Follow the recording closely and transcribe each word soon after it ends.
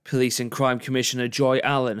Police and Crime Commissioner Joy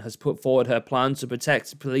Allen has put forward her plan to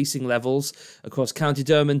protect policing levels across County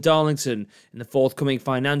Durham and Darlington in the forthcoming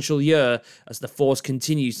financial year as the force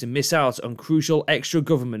continues to miss out on crucial extra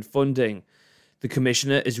government funding. The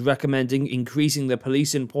Commissioner is recommending increasing the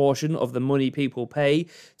policing portion of the money people pay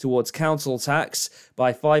towards council tax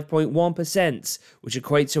by 5.1%, which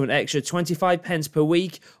equates to an extra 25 pence per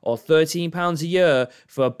week or £13 a year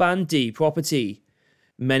for a Band D property.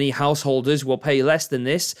 Many householders will pay less than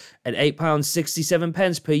this at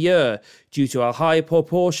 £8.67 per year due to a high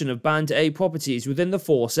proportion of Band A properties within the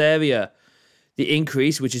force area. The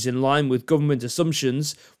increase, which is in line with government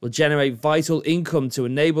assumptions, will generate vital income to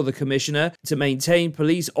enable the Commissioner to maintain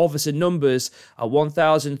police officer numbers at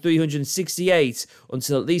 1,368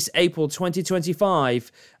 until at least April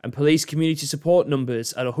 2025 and police community support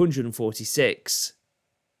numbers at 146.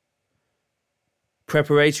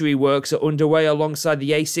 Preparatory works are underway alongside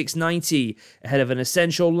the A690 ahead of an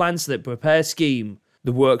essential landslip repair scheme.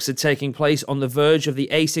 The works are taking place on the verge of the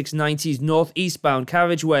A690's north-eastbound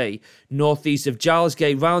carriageway, northeast of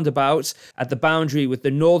Gilesgate roundabout, at the boundary with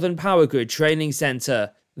the Northern Power Grid Training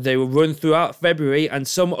Centre. They will run throughout February and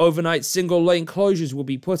some overnight single-lane closures will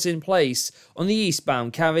be put in place on the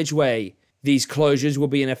eastbound carriageway. These closures will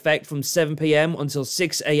be in effect from 7 p.m. until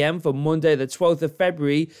 6 a.m. from Monday the 12th of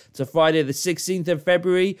February to Friday the 16th of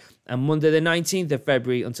February and Monday the 19th of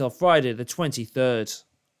February until Friday the 23rd.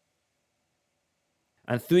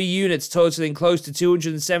 And 3 units totaling close to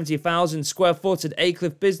 270,000 square foot at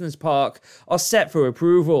Aycliffe Business Park are set for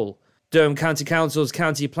approval. Durham County Council's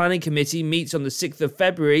County Planning Committee meets on the 6th of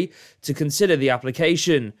February to consider the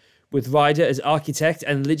application. With Ryder as architect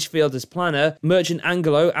and Litchfield as planner, Merchant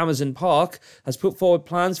Anglo Amazon Park has put forward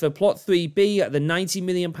plans for Plot 3B at the £90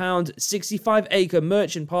 million 65-acre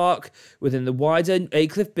Merchant Park within the wider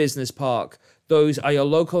Aycliffe Business Park. Those are your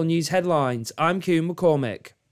local news headlines. I'm Kieran McCormick.